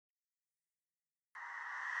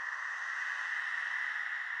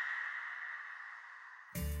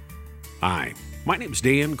Hi, my name is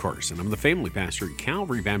Dan Carson. I'm the family pastor at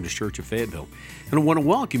Calvary Baptist Church of Fayetteville, and I want to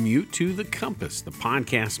welcome you to The Compass, the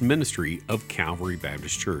podcast ministry of Calvary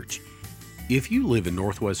Baptist Church. If you live in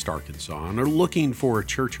Northwest Arkansas and are looking for a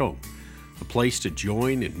church home, a place to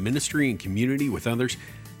join in ministry and community with others,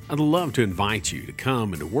 I'd love to invite you to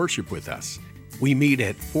come and to worship with us. We meet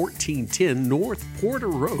at 1410 North Porter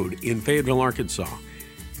Road in Fayetteville, Arkansas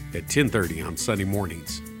at 10:30 on Sunday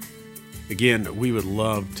mornings. Again, we would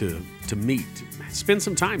love to meet, spend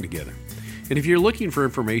some time together. And if you're looking for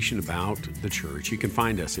information about the church, you can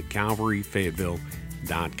find us at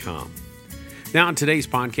calvaryfayetteville.com. Now, in today's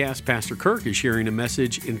podcast, Pastor Kirk is sharing a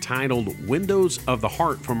message entitled Windows of the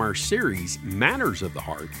Heart from our series, Matters of the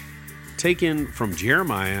Heart, taken from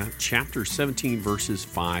Jeremiah chapter 17, verses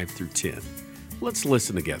 5 through 10. Let's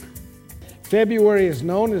listen together. February is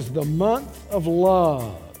known as the month of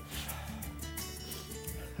love.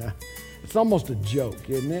 It's almost a joke,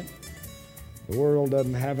 isn't it? The world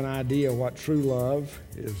doesn't have an idea what true love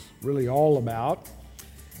is really all about.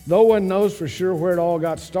 No one knows for sure where it all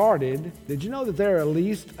got started. Did you know that there are at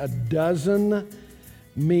least a dozen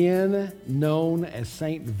men known as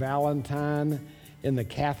Saint Valentine in the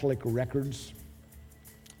Catholic records?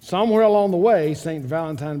 Somewhere along the way, Saint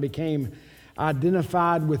Valentine became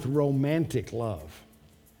identified with romantic love.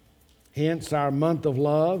 Hence our month of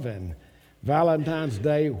love and Valentine's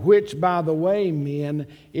Day, which, by the way, men,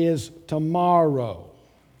 is tomorrow.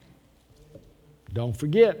 Don't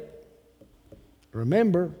forget.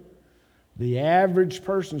 Remember, the average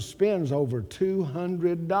person spends over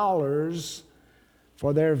 $200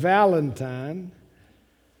 for their Valentine.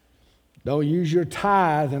 Don't use your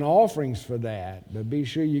tithe and offerings for that, but be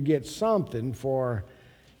sure you get something for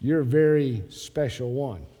your very special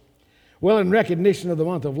one. Well, in recognition of the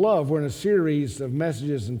month of love, we're in a series of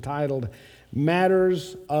messages entitled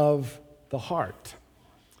Matters of the Heart.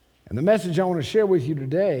 And the message I want to share with you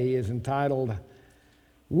today is entitled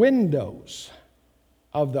Windows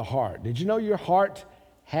of the Heart. Did you know your heart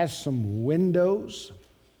has some windows?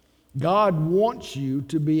 God wants you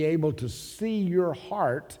to be able to see your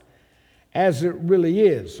heart as it really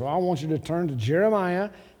is. So I want you to turn to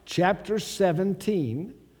Jeremiah chapter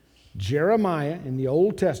 17. Jeremiah in the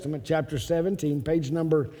Old Testament, chapter 17, page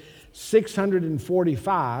number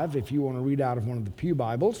 645, if you want to read out of one of the Pew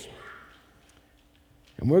Bibles.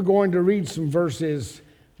 And we're going to read some verses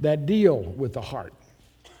that deal with the heart.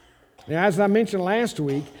 Now, as I mentioned last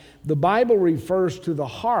week, the Bible refers to the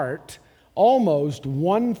heart almost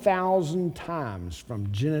 1,000 times from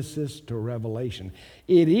Genesis to Revelation.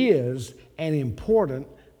 It is an important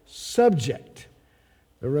subject.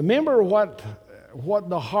 Remember what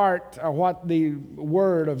the heart, or what the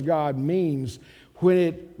Word of God means when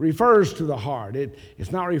it refers to the heart.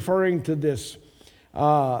 It's not referring to this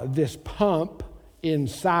pump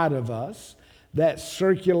inside of us that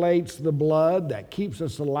circulates the blood, that keeps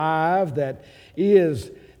us alive, that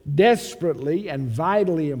is desperately and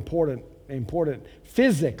vitally important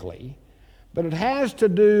physically, but it has to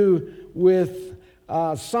do with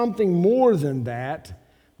something more than that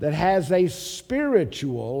has a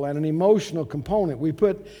spiritual and an emotional component. We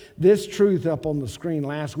put this truth up on the screen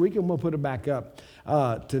last week, and we'll put it back up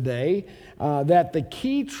today, that the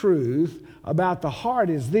key truth about the heart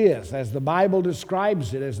is this, as the Bible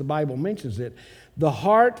describes it, as the Bible mentions it, the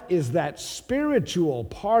heart is that spiritual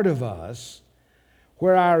part of us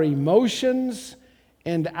where our emotions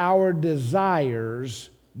and our desires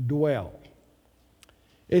dwell.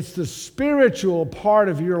 It's the spiritual part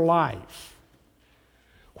of your life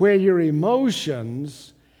where your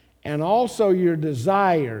emotions and also your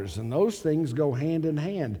desires, and those things go hand in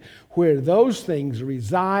hand, where those things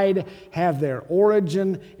reside, have their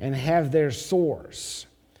origin, and have their source.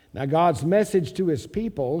 Now, God's message to His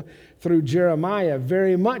people through Jeremiah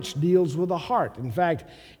very much deals with the heart. In fact,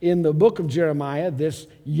 in the book of Jeremiah, this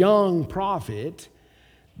young prophet,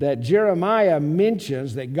 that Jeremiah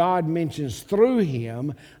mentions, that God mentions through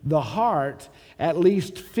him, the heart at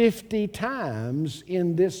least 50 times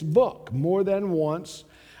in this book, more than once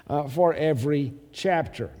for every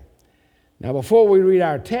chapter. Now, before we read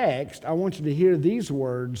our text, I want you to hear these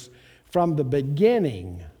words from the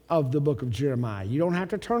beginning of the book of Jeremiah. You don't have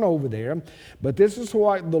to turn over there, but this is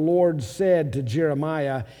what the Lord said to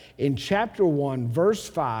Jeremiah in chapter 1, verse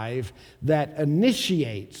 5, that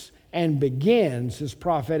initiates and begins his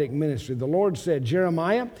prophetic ministry. The Lord said,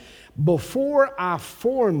 Jeremiah, before I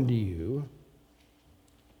formed you,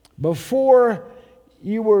 before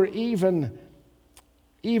you were even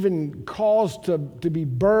caused to be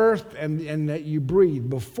birthed and that you breathed,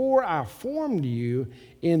 before I formed you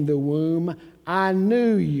in the womb, I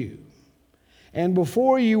knew you. And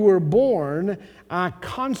before you were born, I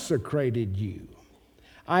consecrated you.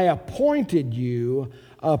 I appointed you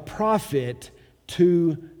a prophet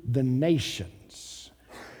to the nations.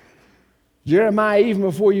 Jeremiah, even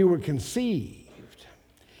before you were conceived,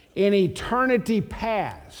 in eternity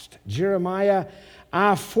past, Jeremiah,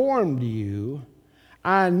 I formed you,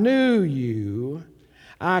 I knew you,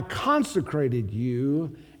 I consecrated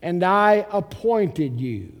you, and I appointed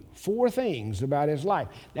you. 4 things about his life.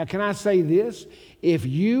 Now, can I say this? If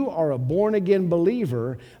you are a born-again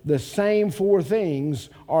believer, the same 4 things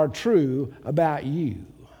are true about you.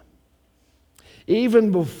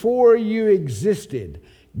 Even before you existed,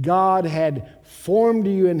 God had formed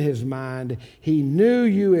you in His mind. He knew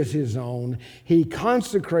you as His own. He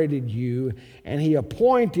consecrated you, and He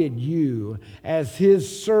appointed you as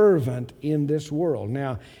His servant in this world.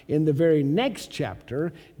 Now, in the very next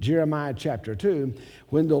chapter, Jeremiah chapter 2,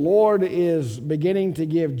 when the Lord is beginning to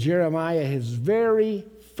give Jeremiah his very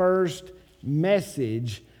first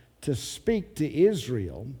message to speak to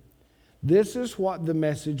Israel, this is what the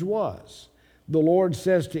message was. The Lord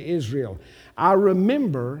says to Israel, I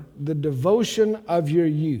remember the devotion of your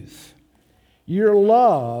youth, your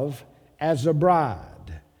love as a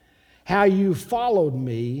bride, how you followed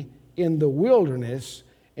me in the wilderness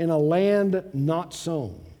in a land not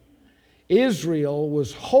sown. Israel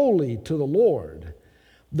was holy to the Lord,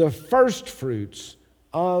 the firstfruits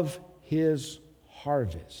of His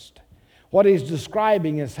harvest. What he's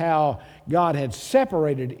describing is how God had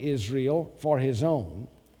separated Israel for His own.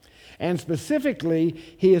 And specifically,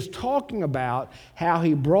 he is talking about how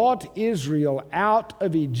He brought Israel out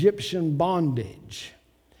of Egyptian bondage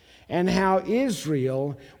and how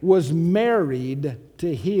Israel was married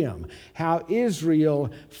to Him, how Israel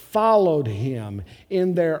followed Him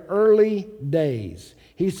in their early days.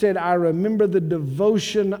 He said, I remember the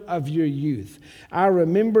devotion of your youth. I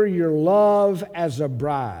remember your love as a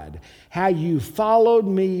bride, how you followed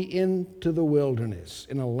me into the wilderness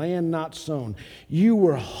in a land not sown. You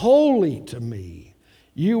were holy to me.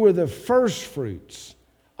 You were the first fruits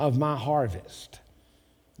of my harvest.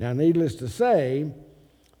 Now, needless to say,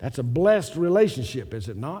 that's a blessed relationship, is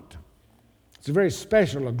it not? It's a very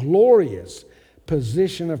special, a glorious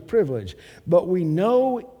position of privilege. But we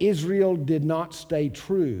know Israel did not stay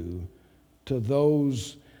true to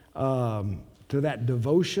those, to that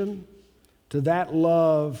devotion, to that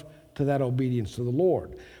love, to that obedience to the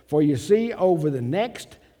Lord. For you see, over the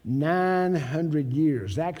next 900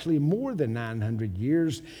 years, actually more than 900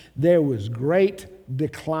 years, there was great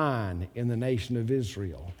decline in the nation of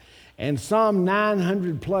Israel. And some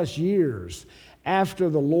 900 plus years after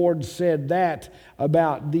the Lord said that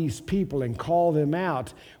about these people and called them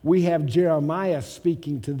out, we have Jeremiah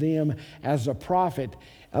speaking to them as a prophet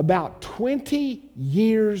about 20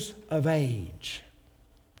 years of age.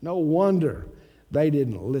 No wonder they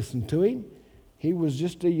didn't listen to him. He was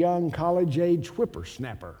just a young college-age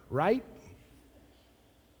whippersnapper, right?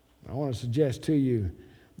 I want to suggest to you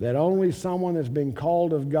that only someone that's been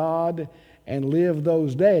called of God and lived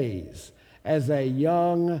those days as a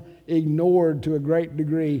young, ignored to a great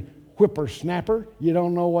degree whippersnapper, you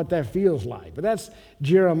don't know what that feels like. But that's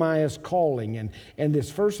Jeremiah's calling. And this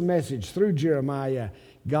first message through Jeremiah,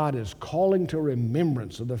 God is calling to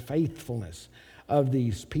remembrance of the faithfulness of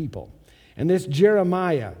these people. And this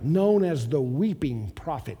Jeremiah, known as the weeping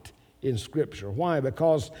prophet in Scripture. Why?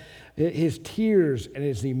 Because his tears and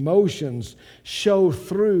his emotions show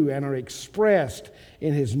through and are expressed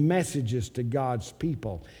in his messages to God's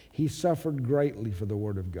people. He suffered greatly for the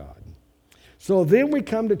Word of God. So then we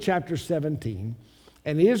come to chapter 17,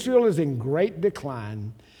 and Israel is in great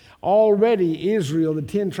decline. Already Israel, the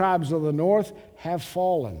 10 tribes of the north, have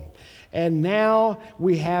fallen. And now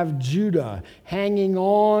we have Judah hanging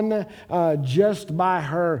on just by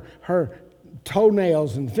her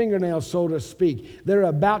toenails and fingernails, so to speak. They're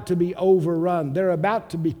about to be overrun. They're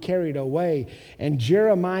about to be carried away. And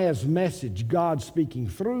Jeremiah's message, God speaking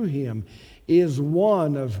through him, is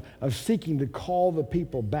one of seeking to call the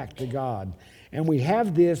people back to God. And we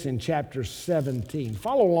have this in chapter 17.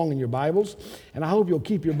 Follow along in your Bibles, and I hope you'll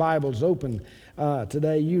keep your Bibles open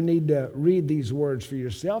today. You need to read these words for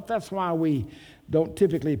yourself. That's why we don't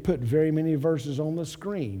typically put very many verses on the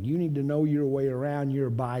screen. You need to know your way around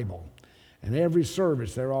your Bible. And every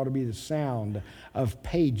service, there ought to be the sound of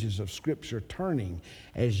pages of Scripture turning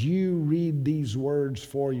as you read these words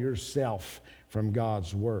for yourself from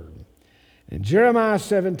God's Word. In Jeremiah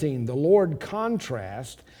 17, the Lord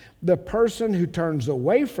contrasts the person who turns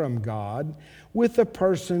away from God with the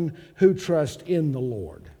person who trusts in the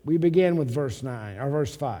Lord. We begin with verse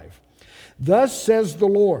 5. Thus says the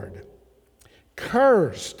Lord,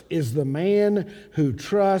 Cursed is the man who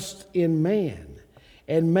trusts in man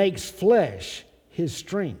and makes flesh his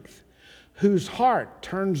strength, whose heart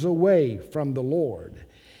turns away from the Lord.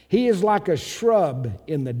 He is like a shrub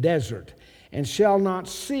in the desert, and shall not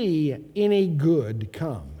see any good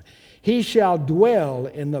come. He shall dwell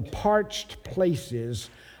in the parched places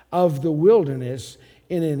of the wilderness,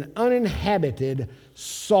 in an uninhabited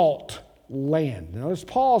salt land. Now let's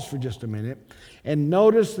pause for just a minute and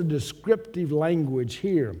notice the descriptive language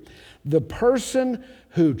here. The person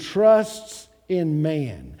who trusts in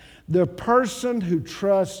man, the person who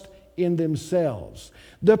trusts in themselves,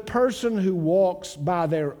 the person who walks by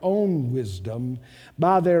their own wisdom,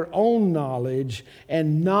 by their own knowledge,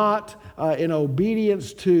 and not in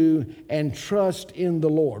obedience to and trust in the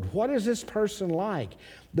Lord. What is this person like?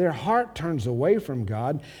 Their heart turns away from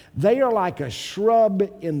God. They are like a shrub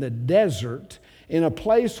in the desert, in a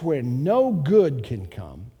place where no good can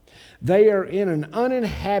come. They are in an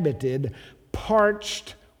uninhabited,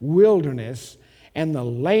 parched wilderness, and the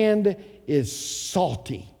land is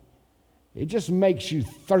salty. It just makes you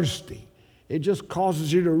thirsty. It just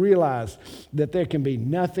causes you to realize that there can be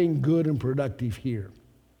nothing good and productive here.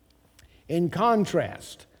 In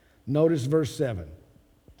contrast, notice verse 7.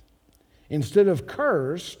 Instead of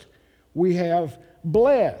cursed, we have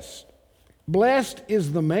blessed. Blessed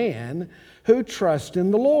is the man who trusts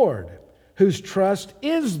in the Lord, whose trust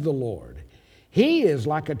is the Lord. He is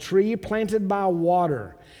like a tree planted by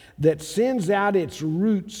water that sends out its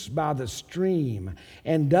roots by the stream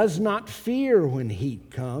and does not fear when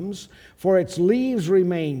heat comes, for its leaves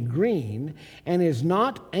remain green, and is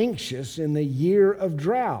not anxious in the year of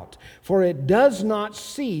drought, for it does not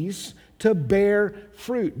cease to bear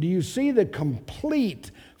fruit. Do you see the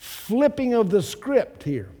complete flipping of the script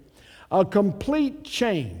here? A complete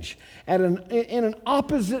change. In an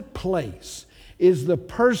opposite place is the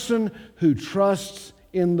person who trusts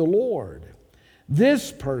in the Lord.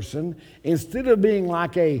 This person, instead of being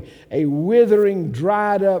like a withering,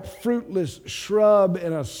 dried up, fruitless shrub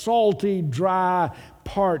in a salty, dry,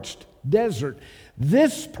 parched desert,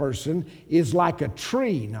 this person is like a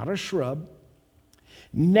tree, not a shrub,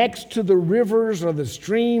 next to the rivers or the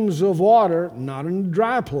streams of water, not in a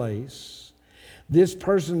dry place. This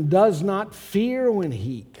person does not fear when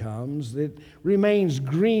heat comes. It remains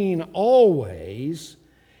green always.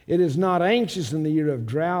 It is not anxious in the year of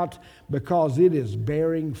drought, because it is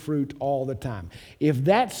bearing fruit all the time. If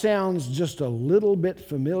that sounds just a little bit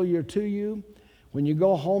familiar to you, when you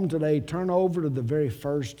go home today, turn over to the very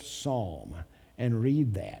first Psalm and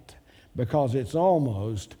read that, because it's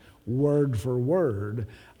almost word for word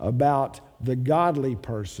about the godly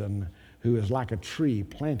person who is like a tree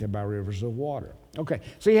planted by rivers of water. Okay,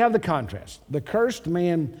 so you have the contrast, the cursed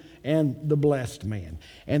man and the blessed man.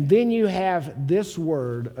 And then you have this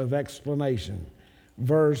word of explanation,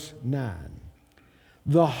 verse 9.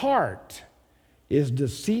 The heart is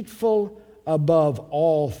deceitful above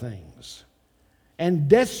all things and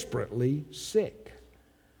desperately sick.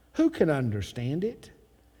 Who can understand it?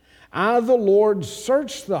 I, the Lord,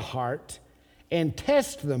 search the heart and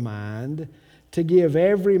test the mind to give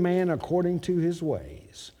every man according to his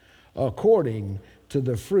ways, according to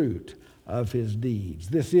the fruit of his deeds.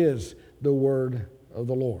 This is the word of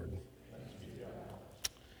the Lord.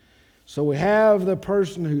 So we have the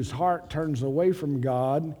person whose heart turns away from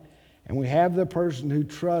God, and we have the person who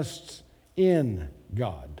trusts in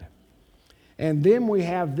God. And then we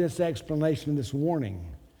have this explanation, this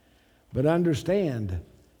warning. But understand,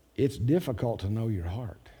 it's difficult to know your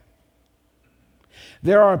heart.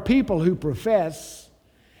 There are people who profess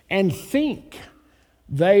and think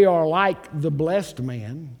they are like the blessed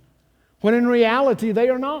man, when in reality they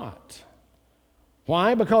are not.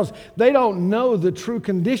 Why? Because they don't know the true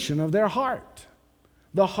condition of their heart.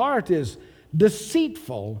 The heart is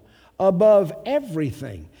deceitful above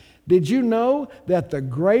everything. Did you know that the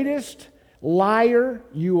greatest liar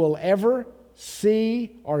you will ever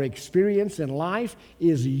see or experience in life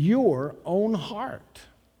is your own heart?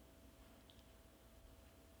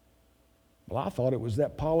 Well, I thought it was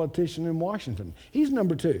that politician in Washington. He's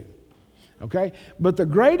number 2. Okay? But the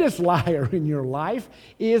greatest liar in your life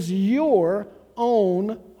is your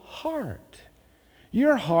own heart.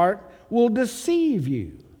 Your heart will deceive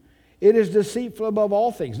you. It is deceitful above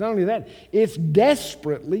all things. Not only that, it's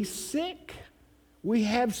desperately sick. We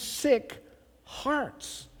have sick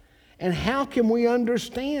hearts. And how can we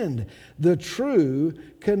understand the true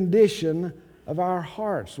condition of our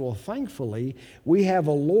hearts? Well, thankfully, we have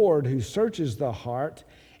a Lord who searches the heart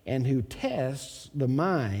and who tests the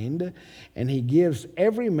mind, and he gives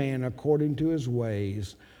every man according to his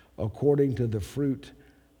ways, according to the fruit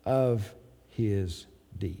of his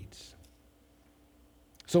deeds.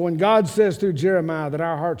 So when God says through Jeremiah that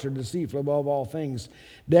our hearts are deceitful above all things,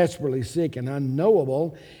 desperately sick and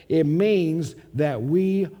unknowable, it means that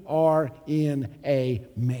we are in a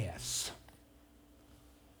mess.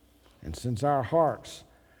 And since our hearts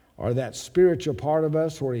are that spiritual part of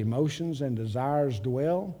us where emotions and desires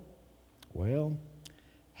dwell, well,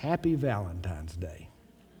 happy Valentine's Day.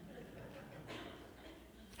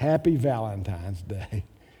 Happy Valentine's Day.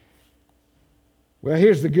 Well,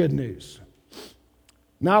 here's the good news.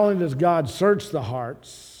 Not only does God search the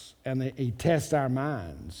hearts and He tests our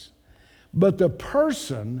minds, but the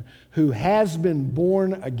person who has been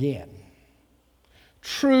born again,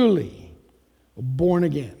 truly born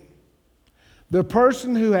again, the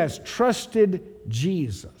person who has trusted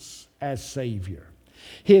Jesus as Savior,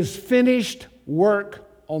 His finished work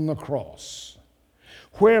on the cross,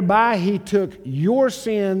 whereby He took your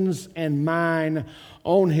sins and mine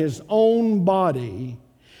on His own body,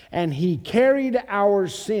 and He carried our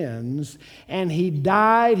sins, and He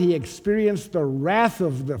died. He experienced the wrath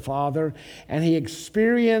of the Father, and He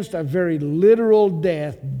experienced a very literal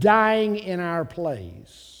death, dying in our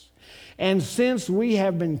place. And since we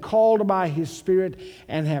have been called by His Spirit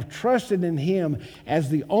and have trusted in Him as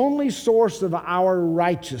the only source of our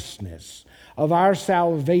righteousness, of our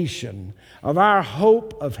salvation, of our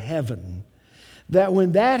hope of heaven, that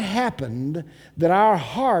when that happened, that our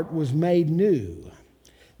heart was made new.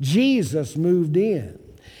 Jesus moved in.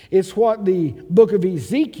 It's what the book of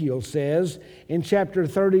Ezekiel says in chapter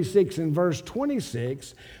 36 and verse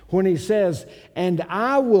 26 when he says, "And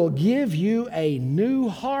I will give you a new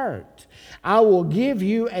heart. I will give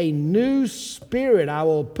you a new spirit. I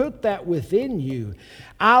will put that within you.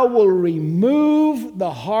 I will remove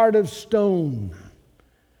the heart of stone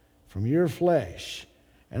from your flesh,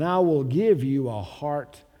 and I will give you a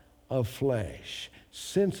heart of flesh,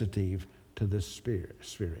 sensitive to the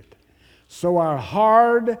Spirit." So our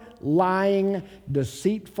hard, lying,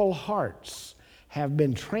 deceitful hearts have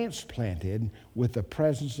been transplanted with the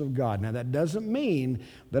presence of God. Now that doesn't mean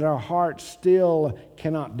that our hearts still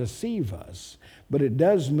cannot deceive us, but it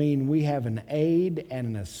does mean we have an aid and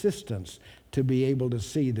an assistance to be able to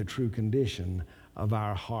see the true condition of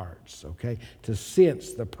our hearts, okay? To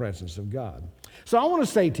sense the presence of God. So I want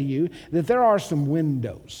to say to you that there are some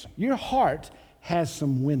windows. Your heart has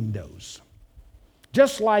some windows.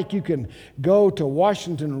 Just like you can go to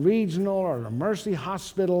Washington Regional or a Mercy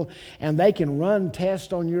Hospital and they can run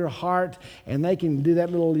tests on your heart and they can do that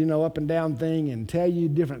little, up and down thing and tell you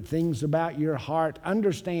different things about your heart.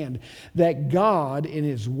 Understand that God in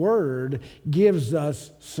His Word gives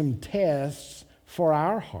us some tests for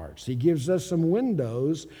our hearts. He gives us some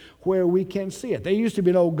windows where we can see it. There used to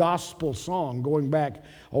be an old gospel song going back,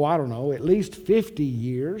 at least 50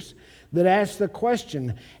 years that asked the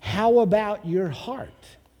question, how about your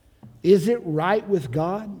heart? Is it right with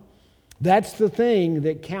God? That's the thing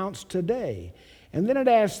that counts today. And then it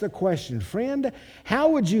asks the question, friend, how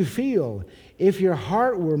would you feel if your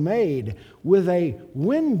heart were made with a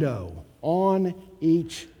window on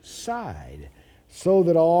each side so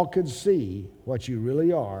that all could see what you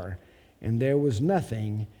really are and there was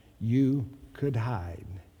nothing you could hide?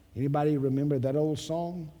 Anybody remember that old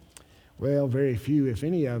song? Well, very few, if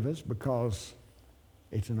any of us, because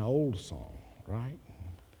it's an old song, right?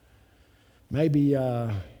 Maybe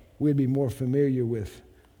we'd be more familiar with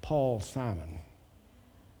Paul Simon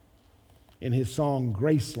in his song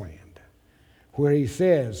Graceland, where he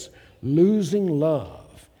says, losing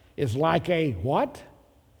love is like a what?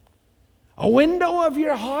 A window of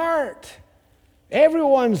your heart.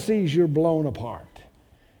 Everyone sees you're blown apart.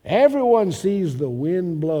 Everyone sees the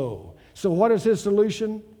wind blow. So what is his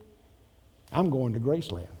solution? I'm going to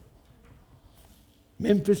Graceland.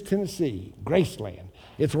 Memphis, Tennessee, Graceland.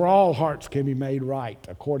 It's where all hearts can be made right,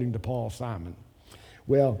 according to Paul Simon.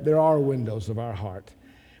 Well, there are windows of our heart.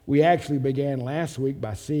 We actually began last week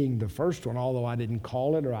by seeing the first one, although I didn't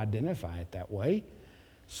call it or identify it that way.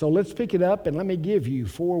 So let's pick it up and let me give you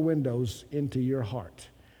 4 windows into your heart.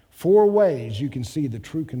 4 ways you can see the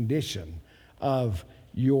true condition of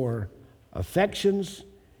your affections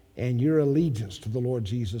and your allegiance to the Lord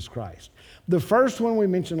Jesus Christ. The first one we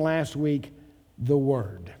mentioned last week, the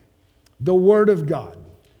Word. The Word of God.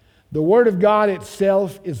 The Word of God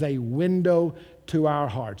itself is a window to our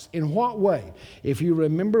hearts. In what way? If you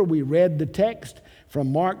remember, we read the text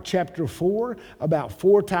from Mark chapter 4 about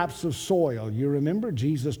 4 types of soil. You remember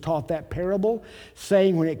Jesus taught that parable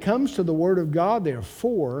saying when it comes to the Word of God, there are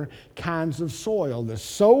 4 kinds of soil. The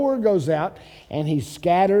sower goes out and he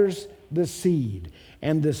scatters the seed.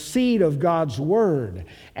 And the seed of God's Word,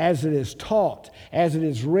 as it is taught, as it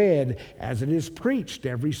is read, as it is preached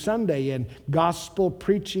every Sunday in gospel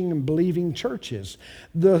preaching and believing churches,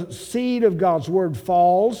 the seed of God's Word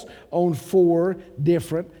falls on 4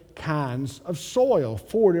 different kinds of soil,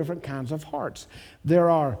 4 different kinds of hearts. There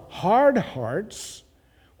are hard hearts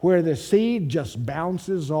where the seed just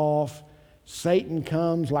bounces off. Satan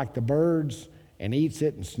comes like the birds and eats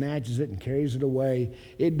it and snatches it and carries it away.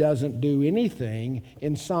 It doesn't do anything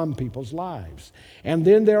in some people's lives. And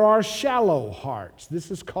then there are shallow hearts. This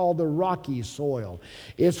is called the rocky soil.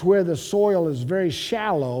 It's where the soil is very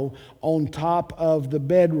shallow on top of the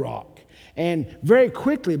bedrock. And very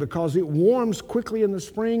quickly, because it warms quickly in the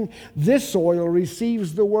spring, this soil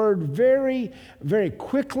receives the Word very, very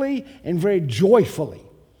quickly and very joyfully.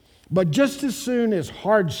 But just as soon as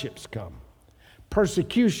hardships come,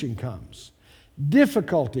 persecution comes,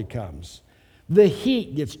 difficulty comes, the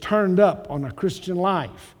heat gets turned up on a Christian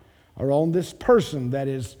life or on this person that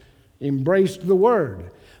has embraced the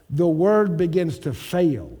Word begins to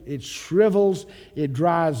fail. It shrivels, it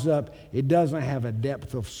dries up, it doesn't have a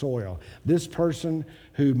depth of soil. This person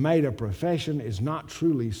who made a profession is not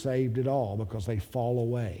truly saved at all because they fall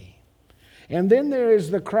away. And then there is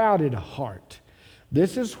the crowded heart.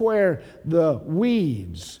 This is where the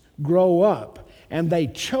weeds grow up and they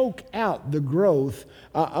choke out the growth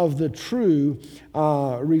of the true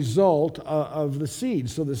result of the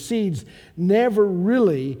seeds. So the seeds never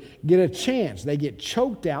really get a chance. They get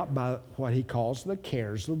choked out by what he calls the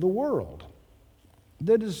cares of the world,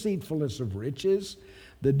 the deceitfulness of riches,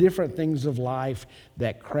 the different things of life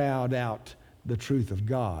that crowd out the truth of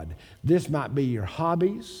God. This might be your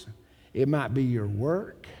hobbies. It might be your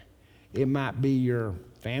work. It might be your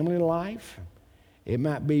family life. It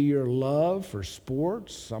might be your love for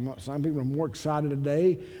sports. Some people are more excited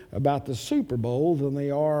today about the Super Bowl than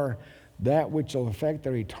they are that which will affect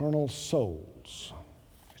their eternal souls.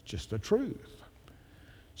 It's just the truth.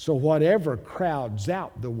 So whatever crowds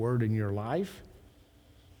out the Word in your life,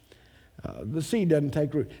 the seed doesn't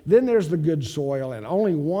take root. Then there's the good soil, and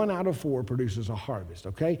only 1 out of 4 produces a harvest,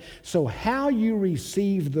 okay? So how you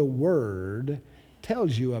receive the Word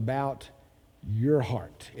tells you about your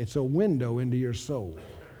heart. It's a window into your soul.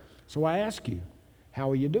 So I ask you,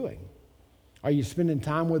 how are you doing? Are you spending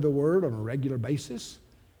time with the Word on a regular basis?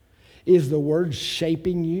 Is the Word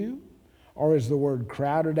shaping you? Or is the Word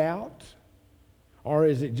crowded out? Or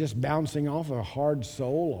is it just bouncing off a hard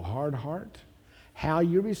soul, a hard heart? How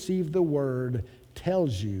you receive the Word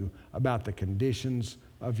tells you about the conditions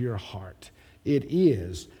of your heart. It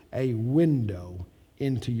is a window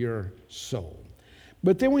into your soul.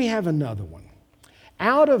 But then we have another one.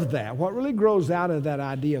 Out of that, what really grows out of that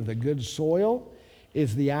idea of the good soil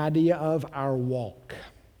is the idea of our walk.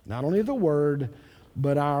 Not only the Word,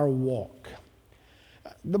 but our walk.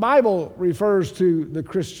 The Bible refers to the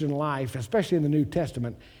Christian life, especially in the New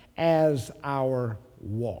Testament, as our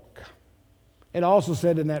walk. It also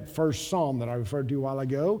said in that first psalm that I referred to a while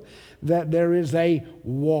ago that there is a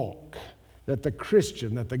walk, that the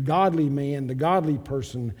Christian, that the godly man, the godly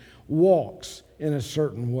person walks in a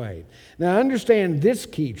certain way. Now understand this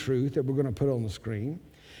key truth that we're going to put on the screen.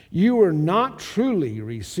 You are not truly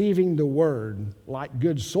receiving the Word like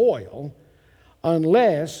good soil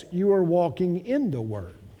unless you are walking in the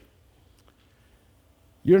Word.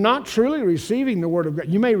 You're not truly receiving the Word of God.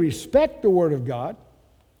 You may respect the Word of God.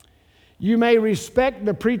 You may respect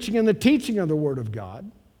the preaching and the teaching of the Word of God.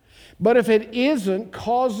 But if it isn't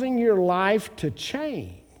causing your life to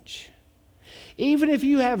change, even if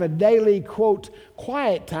you have a daily, quote,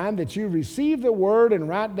 quiet time that you receive the Word and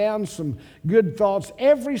write down some good thoughts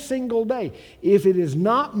every single day, if it is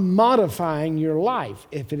not modifying your life,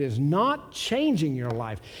 if it is not changing your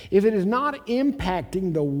life, if it is not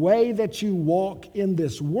impacting the way that you walk in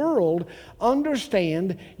this world,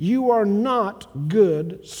 understand you are not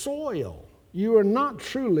good soil. You are not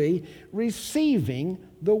truly receiving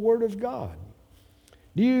the Word of God.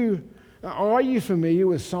 Are you familiar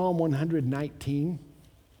with Psalm 119?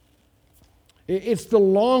 It's the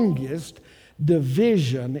longest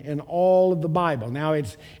division in all of the Bible. Now,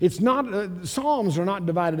 it's not Psalms are not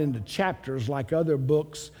divided into chapters like other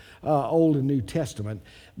books, Old and New Testament.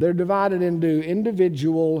 They're divided into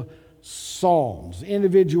individual psalms,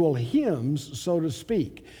 individual hymns, so to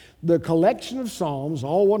speak. The collection of Psalms,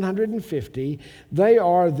 all 150, they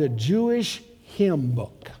are the Jewish hymn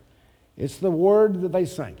book. It's the word that they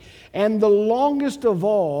sang. And the longest of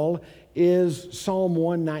all is Psalm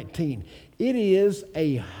 119. It is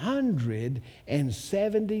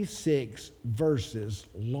 176 verses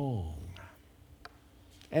long.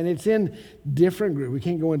 And it's in different groups. We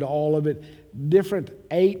can't go into all of it. Different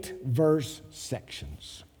 8-verse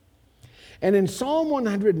sections. And in Psalm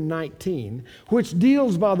 119, which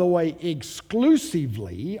deals, by the way,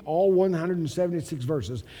 exclusively, all 176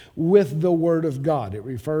 verses, with the Word of God. It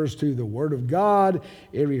refers to the Word of God.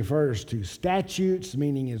 It refers to statutes,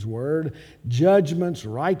 meaning His Word, judgments,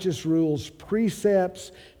 righteous rules,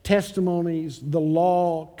 precepts, testimonies, the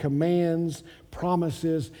law, commands,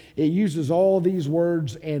 promises. It uses all these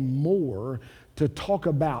words and more to talk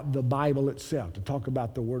about the Bible itself, to talk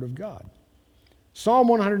about the Word of God. Psalm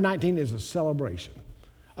 119 is a celebration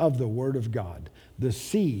of the Word of God, the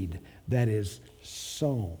seed that is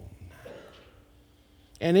sown.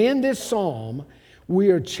 And in this psalm, we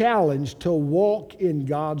are challenged to walk in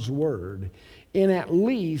God's Word in at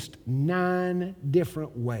least 9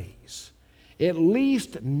 different ways. At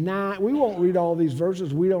least 9. We won't read all these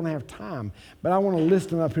verses. We don't have time. But I want to list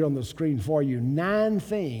them up here on the screen for you. 9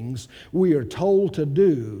 things we are told to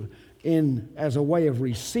do as a way of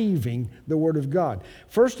receiving the Word of God.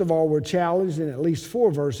 First of all, we're challenged in at least 4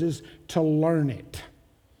 verses to learn it.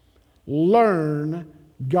 Learn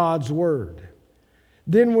God's Word.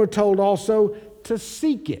 Then we're told also to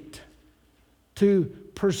seek it, to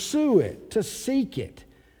pursue it, to seek it.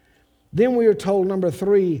 Then we are told, number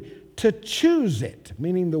 3, to choose it,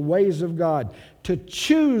 meaning the ways of God, to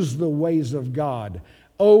choose the ways of God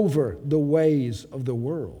over the ways of the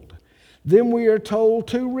world. Then we are told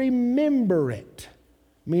to remember it,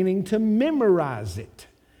 meaning to memorize it,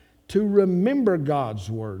 to remember God's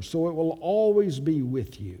Word so it will always be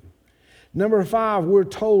with you. Number 5, we're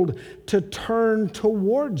told to turn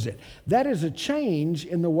towards it. That is a change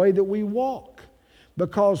in the way that we walk.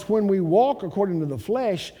 Because when we walk according to the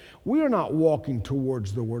flesh, we are not walking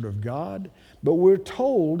towards the Word of God, but we're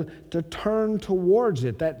told to turn towards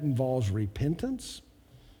it. That involves repentance.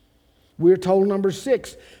 We're told, number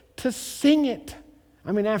 6, to sing it.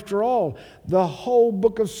 I mean, after all, the whole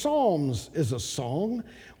book of Psalms is a song.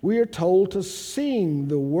 We are told to sing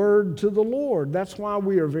the word to the Lord. That's why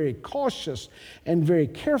we are very cautious and very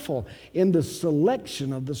careful in the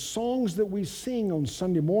selection of the songs that we sing on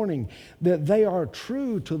Sunday morning, that they are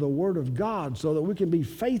true to the Word of God so that we can be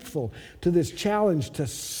faithful to this challenge to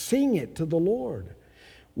sing it to the Lord.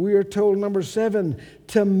 We are told, number 7,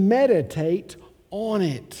 to meditate on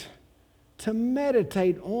it. To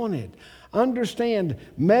meditate on it. Understand,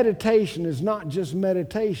 meditation is not just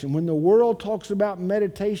meditation. When the world talks about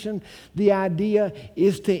meditation, the idea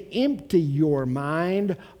is to empty your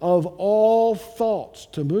mind of all thoughts,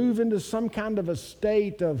 to move into some kind of a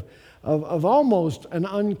state of almost an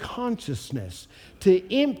unconsciousness,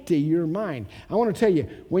 to empty your mind. I want to tell you,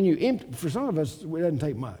 when you empty, for some of us, it doesn't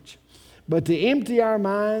take much. But to empty our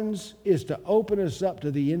minds is to open us up to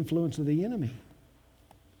the influence of the enemy.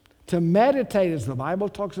 To meditate, as the Bible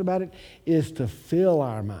talks about it, is to fill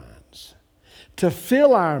our minds. To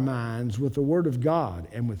fill our minds with the Word of God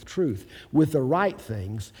and with truth, with the right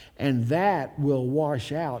things, and that will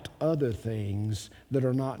wash out other things that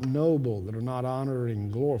are not noble, that are not honoring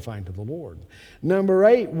and glorifying to the Lord. Number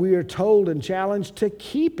 8, we are told and challenged to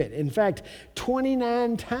keep it. In fact,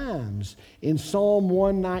 29 times in Psalm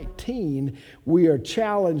 119, we are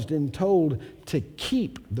challenged and told to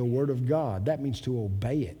keep the Word of God. That means to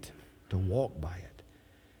obey it, to walk by it.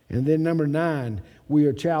 And then number 9, we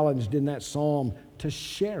are challenged in that psalm to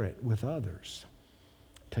share it with others.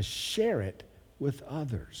 To share it with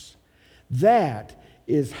others. That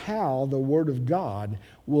is how the Word of God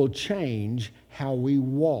will change how we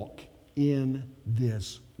walk in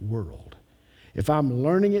this world. If I'm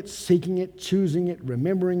learning it, seeking it, choosing it,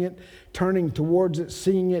 remembering it, turning towards it,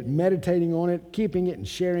 seeing it, meditating on it, keeping it and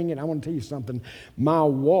sharing it, I want to tell you something. My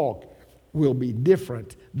walk will be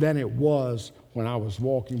different than it was when I was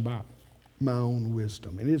walking by my own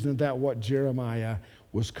wisdom. And isn't that what Jeremiah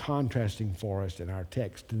was contrasting for us in our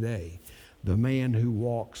text today? The man who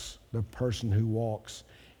walks, the person who walks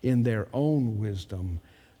in their own wisdom,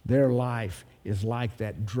 their life is like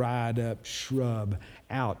that dried up shrub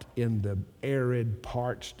out in the arid,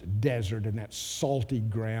 parched desert and that salty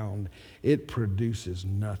ground. It produces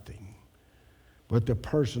nothing. But the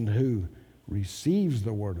person who receives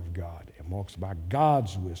the Word of God and walks by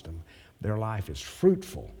God's wisdom, their life is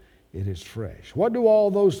fruitful. It is fresh. What do all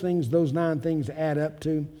those things, those 9 things add up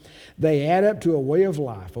to? They add up to a way of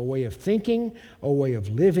life, a way of thinking, a way of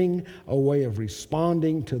living, a way of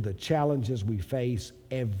responding to the challenges we face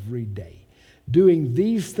every day. Doing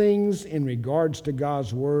these things in regards to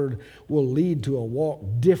God's Word will lead to a walk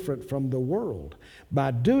different from the world.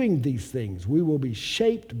 By doing these things, we will be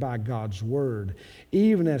shaped by God's Word,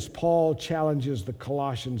 even as Paul challenges the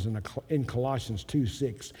Colossians in Colossians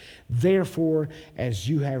 2:6. Therefore, as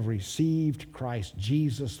you have received Christ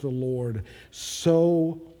Jesus the Lord,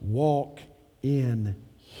 so walk in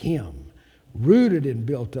Him, rooted and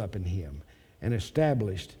built up in Him, and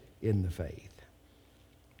established in the faith.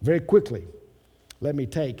 Very quickly, let me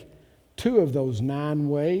take 2 of those 9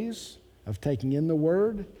 ways of taking in the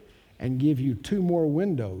Word and give you 2 more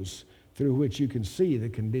windows through which you can see the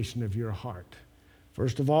condition of your heart.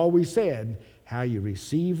 First of all, we said how you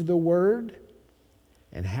receive the Word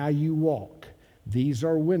and how you walk. These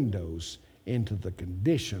are windows into the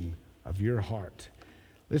condition of your heart.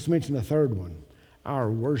 Let's mention the third one,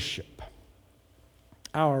 our worship.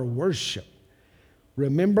 Our worship.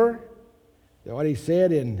 Remember what he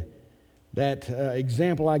said in that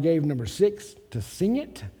example I gave, number 6, to sing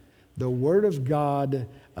it. The Word of God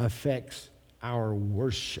affects our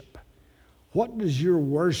worship. What does your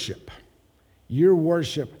worship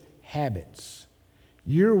habits,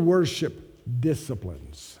 your worship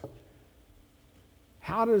disciplines,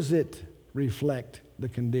 how does it reflect the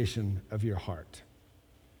condition of your heart?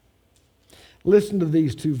 Listen to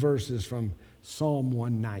these 2 verses from Psalm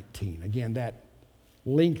 119. Again, that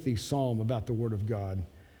lengthy psalm about the Word of God.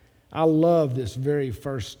 I love this very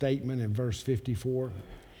first statement in verse 54.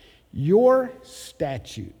 Your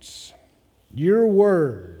statutes, your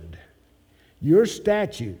word, your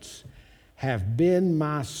statutes have been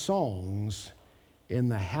my songs in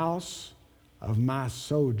the house of my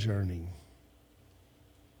sojourning.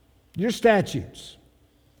 Your statutes,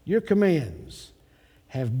 your commands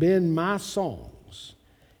have been my songs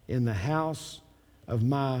in the house of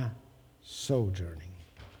my sojourning.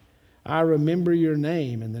 I remember your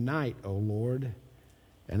name in the night, O Lord,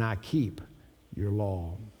 and I keep your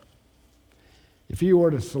law. If you were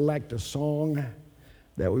to select a song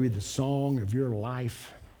that would be the song of your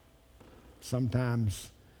life, sometimes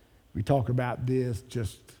we talk about this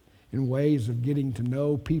just in ways of getting to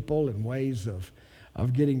know people, in ways of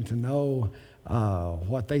getting to know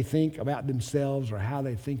what they think about themselves or how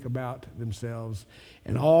they think about themselves.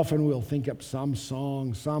 And often we'll think up some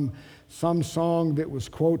song, some song that was,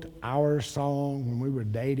 quote, our song when we were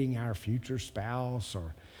dating our future spouse,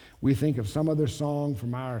 or we think of some other song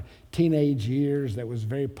from our teenage years that was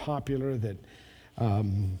very popular. That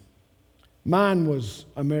mine was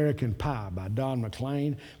American Pie by Don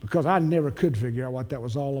McLean, because I never could figure out what that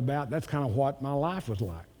was all about. That's kind of what my life was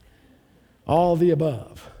like. All the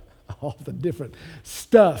above, all the different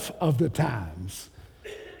stuff of the times.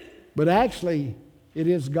 But actually, it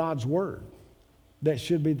is God's Word that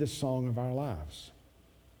should be the song of our lives.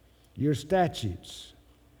 Your statutes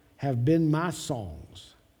have been my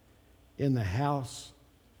songs in the house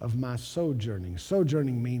of my sojourning.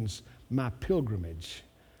 Sojourning means my pilgrimage,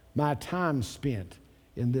 my time spent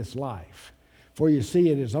in this life. For you see,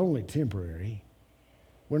 it is only temporary.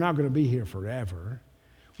 We're not going to be here forever.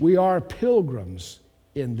 We are pilgrims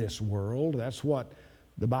in this world. That's what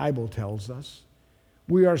the Bible tells us.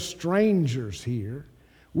 We are strangers here.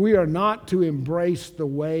 We are not to embrace the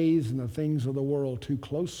ways and the things of the world too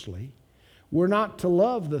closely. We're not to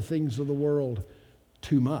love the things of the world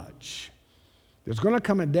too much. There's going to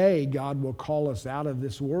come a day God will call us out of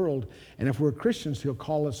this world, and if we're Christians, He'll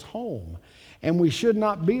call us home. And we should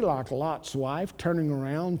not be like Lot's wife, turning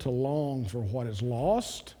around to long for what is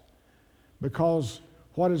lost, because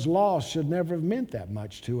what is lost should never have meant that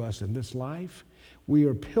much to us in this life. We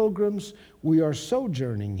are pilgrims. We are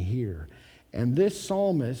sojourning here. And this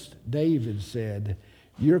psalmist, David, said,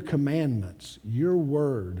 your commandments, your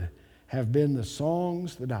word, have been the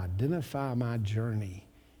songs that identify my journey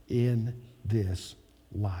in this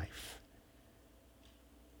life.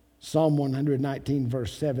 Psalm 119,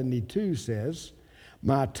 verse 72 says,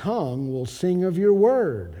 my tongue will sing of your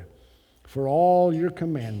word, for all your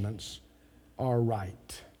commandments are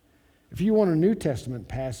right. If you want a New Testament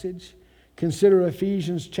passage, consider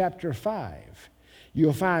Ephesians chapter 5.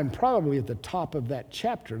 You'll find probably at the top of that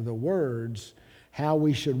chapter the words, how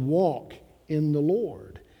we should walk in the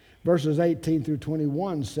Lord. Verses 18 through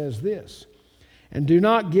 21 says this, and do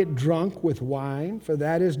not get drunk with wine, for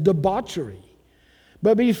that is debauchery,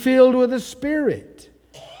 but be filled with the Spirit.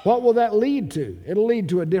 What will that lead to? It'll lead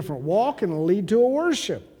to a different walk, and it'll lead to a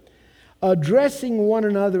worship. Addressing one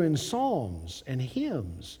another in psalms and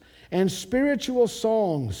hymns and spiritual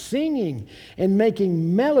songs, singing and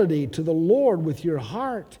making melody to the Lord with your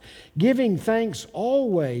heart, giving thanks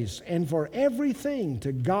always and for everything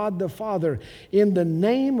to God the Father in the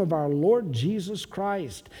name of our Lord Jesus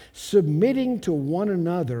Christ, submitting to one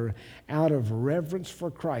another out of reverence for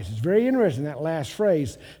Christ. It's very interesting, that last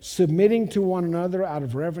phrase, submitting to one another out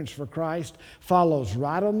of reverence for Christ, follows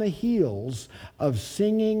right on the heels of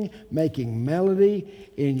singing, making melody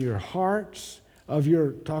in your hearts, of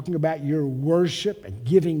your talking about your worship and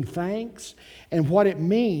giving thanks and what it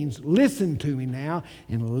means. Listen to me now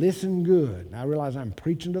and listen good. Now, I realize I'm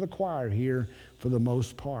preaching to the choir here for the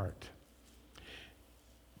most part.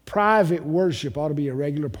 Private worship ought to be a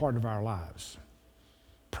regular part of our lives.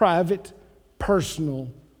 Private,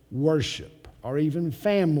 personal worship, or even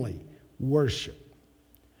family worship.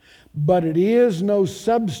 But it is no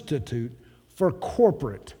substitute for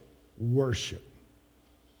corporate worship.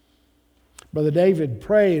 Brother David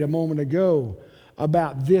prayed a moment ago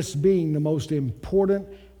about this being the most important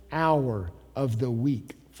hour of the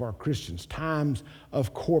week for Christians, times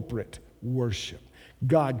of corporate worship.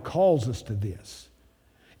 God calls us to this.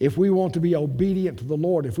 If we want to be obedient to the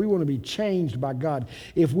Lord, if we want to be changed by God,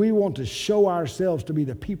 if we want to show ourselves to be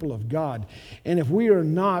the people of God, and if we are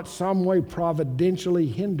not some way providentially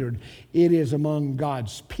hindered, it is among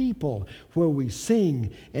God's people where we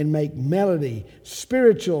sing and make melody,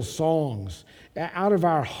 spiritual songs out of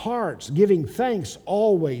our hearts, giving thanks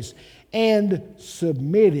always, and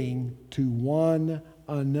submitting to one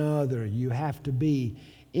another. You have to be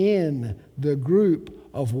in the group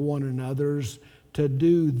of one another's to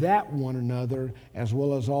do that one another as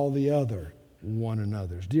well as all the other one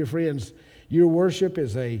another's. Dear friends, your worship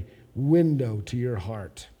is a window to your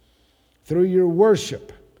heart. Through your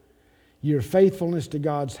worship, your faithfulness to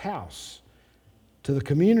God's house, to the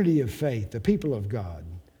community of faith, the people of God,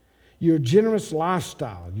 your generous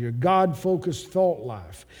lifestyle, your God-focused thought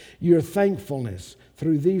life, your thankfulness,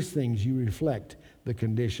 through these things you reflect the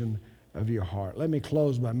condition of your heart. Let me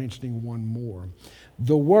close by mentioning one more.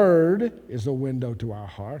 The Word is a window to our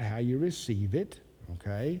heart, how you receive it,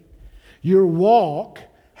 okay? Your walk,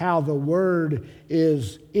 how the Word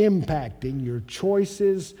is impacting your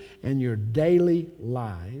choices and your daily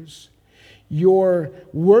lives. Your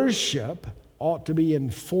worship ought to be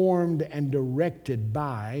informed and directed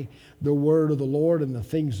by the Word of the Lord and the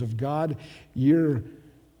things of God. Your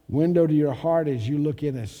window to your heart as you look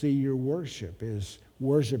in and see your worship. Is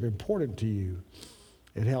worship important to you?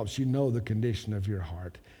 It helps you know the condition of your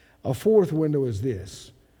heart. A fourth window is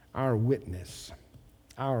this: our witness.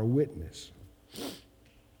 Our witness.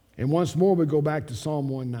 And once more we go back to Psalm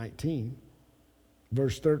 119,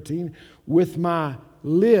 verse 13. With my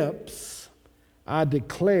lips I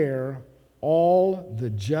declare all the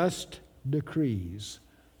just decrees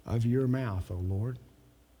of your mouth, O Lord.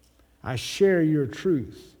 I share your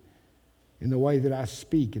truth in the way that I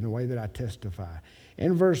speak, in the way that I testify.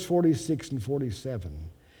 In verse 46 and 47,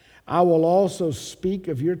 I will also speak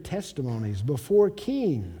of your testimonies before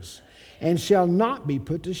kings and shall not be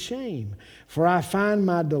put to shame. For I find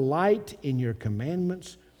my delight in your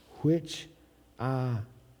commandments, which I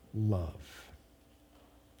love.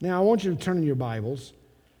 Now I want you to turn in your Bibles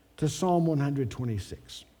to Psalm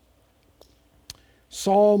 126.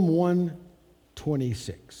 Psalm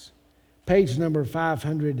 126, page number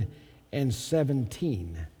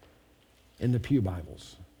 517 in the Pew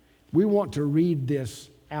Bibles. We want to read this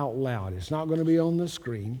out loud. It's not going to be on the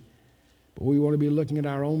screen, but we want to be looking at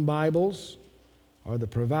our own Bibles or the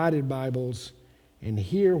provided Bibles and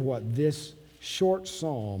hear what this short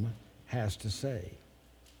psalm has to say.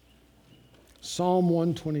 Psalm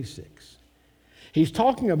 126. He's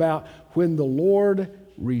talking about when the Lord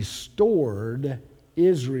restored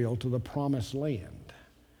Israel to the promised land.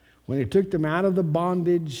 When he took them out of the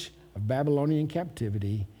bondage of Babylonian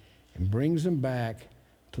captivity and brings them back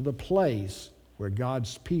to the place where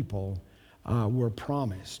God's people were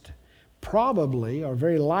promised. Probably, or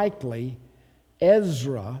very likely,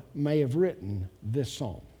 Ezra may have written this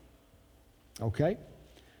psalm. Okay?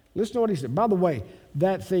 Listen to what he said. By the way,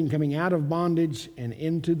 that thing coming out of bondage and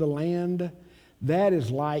into the land, that is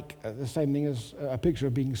like the same thing as a picture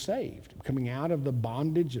of being saved. Coming out of the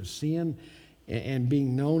bondage of sin and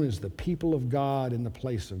being known as the people of God in the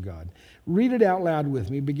place of God. Read it out loud with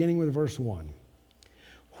me, beginning with verse 1.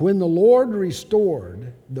 When the Lord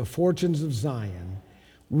restored the fortunes of Zion,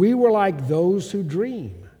 we were like those who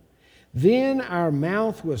dream. Then our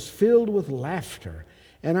mouth was filled with laughter,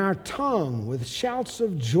 and our tongue with shouts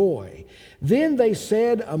of joy. Then they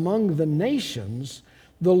said among the nations,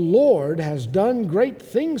 the Lord has done great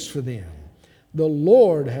things for them. The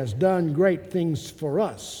Lord has done great things for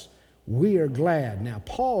us. we are glad. Now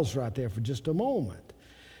pause right there for just a moment.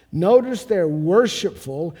 Notice their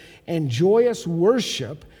worshipful and joyous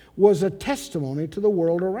worship was a testimony to the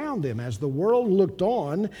world around them. As the world looked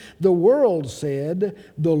on, the world said,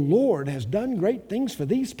 "The Lord has done great things for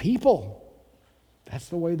these people." That's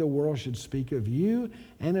the way the world should speak of you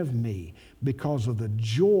and of me, because of the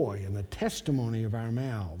joy and the testimony of our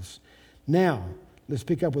mouths. Now, let's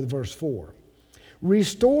pick up with verse 4.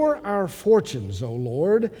 "Restore our fortunes, O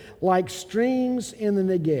Lord, like streams in the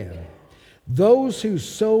Negev. Those who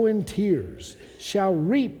sow in tears shall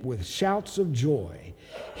reap with shouts of joy.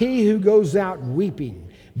 He who goes out weeping,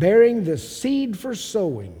 bearing the seed for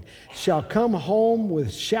sowing, shall come home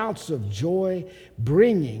with shouts of joy,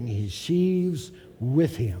 bringing his sheaves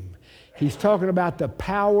with him." He's talking about the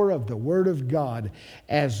power of the Word of God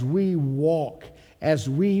as we walk, as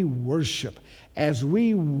we worship, as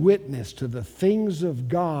we witness to the things of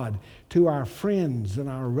God to our friends and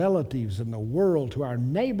our relatives in the world, to our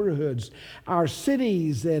neighborhoods, our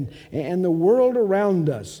cities, and the world around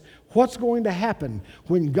us. What's going to happen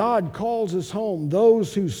when God calls us home?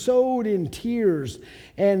 Those who sowed in tears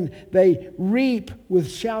and they reap with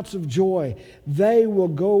shouts of joy, they will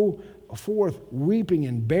go forth weeping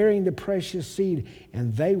and bearing the precious seed,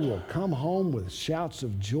 and they will come home with shouts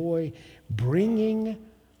of joy, bringing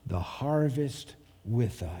the harvest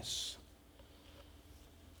with us.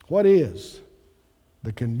 What is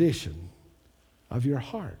the condition of your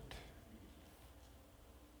heart?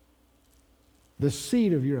 The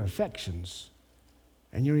seat of your affections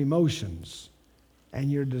and your emotions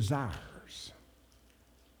and your desires.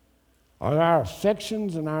 Are our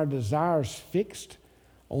affections and our desires fixed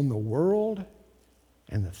on the world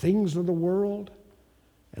and the things of the world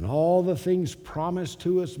and all the things promised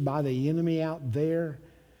to us by the enemy out there,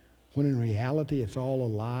 when in reality it's all a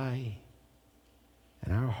lie?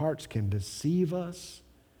 And our hearts can deceive us,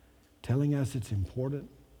 telling us it's important.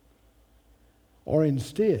 Or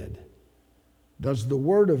instead, does the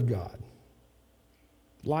Word of God,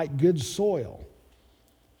 like good soil,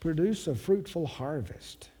 produce a fruitful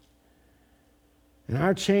harvest? In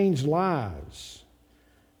our changed lives,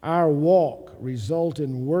 our walk result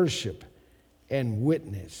in worship and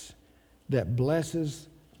witness that blesses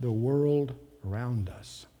the world around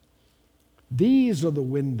us. These are the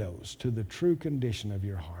windows to the true condition of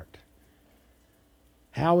your heart.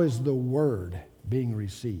 How is the Word being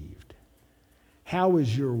received? How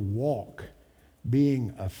is your walk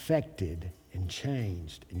being affected and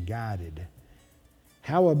changed and guided?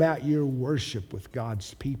 How about your worship with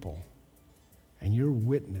God's people and your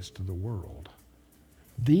witness to the world?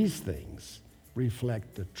 These things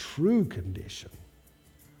reflect the true condition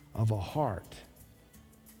of a heart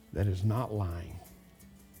that is not lying,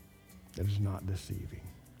 that is not deceiving.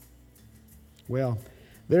 Well,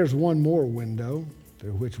 there's one more window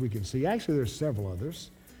through which we can see. Actually, there's several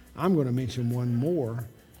others. I'm going to mention one more,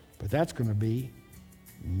 but that's going to be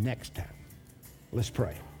next time. Let's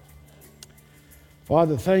pray.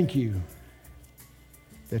 Father, thank you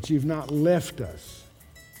that you've not left us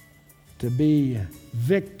to be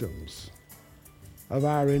victims of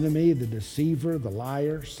our enemy, the deceiver, the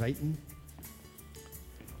liar, Satan.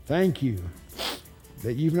 Thank you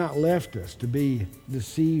that you've not left us to be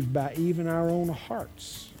deceived by even our own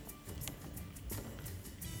hearts,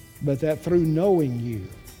 but that through knowing you,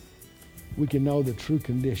 we can know the true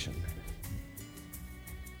condition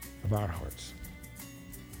of our hearts.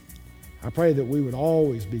 I pray that we would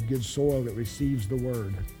always be good soil that receives the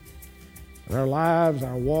Word, that our lives,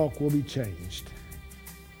 our walk will be changed,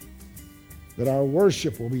 that our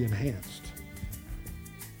worship will be enhanced,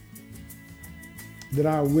 that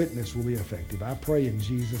our witness will be effective. I pray in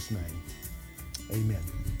Jesus' name. Amen.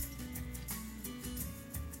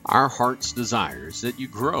 Our heart's desire is that you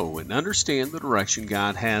grow and understand the direction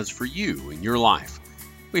God has for you in your life.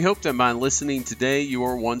 We hope that by listening today, you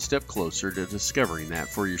are one step closer to discovering that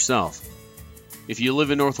for yourself. If you live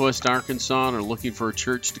in Northwest Arkansas and are looking for a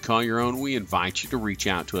church to call your own, we invite you to reach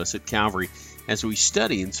out to us at Calvary as we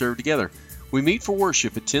study and serve together. We meet for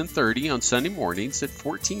worship at 10:30 on Sunday mornings at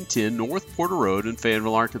 1410 North Porter Road in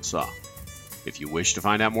Fayetteville, Arkansas. If you wish to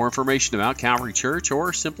find out more information about Calvary Church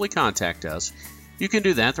or simply contact us, you can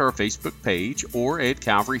do that through our Facebook page or at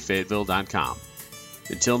calvaryfayetteville.com.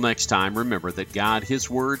 Until next time, remember that God, His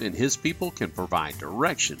Word, and His people can provide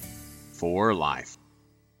direction for life.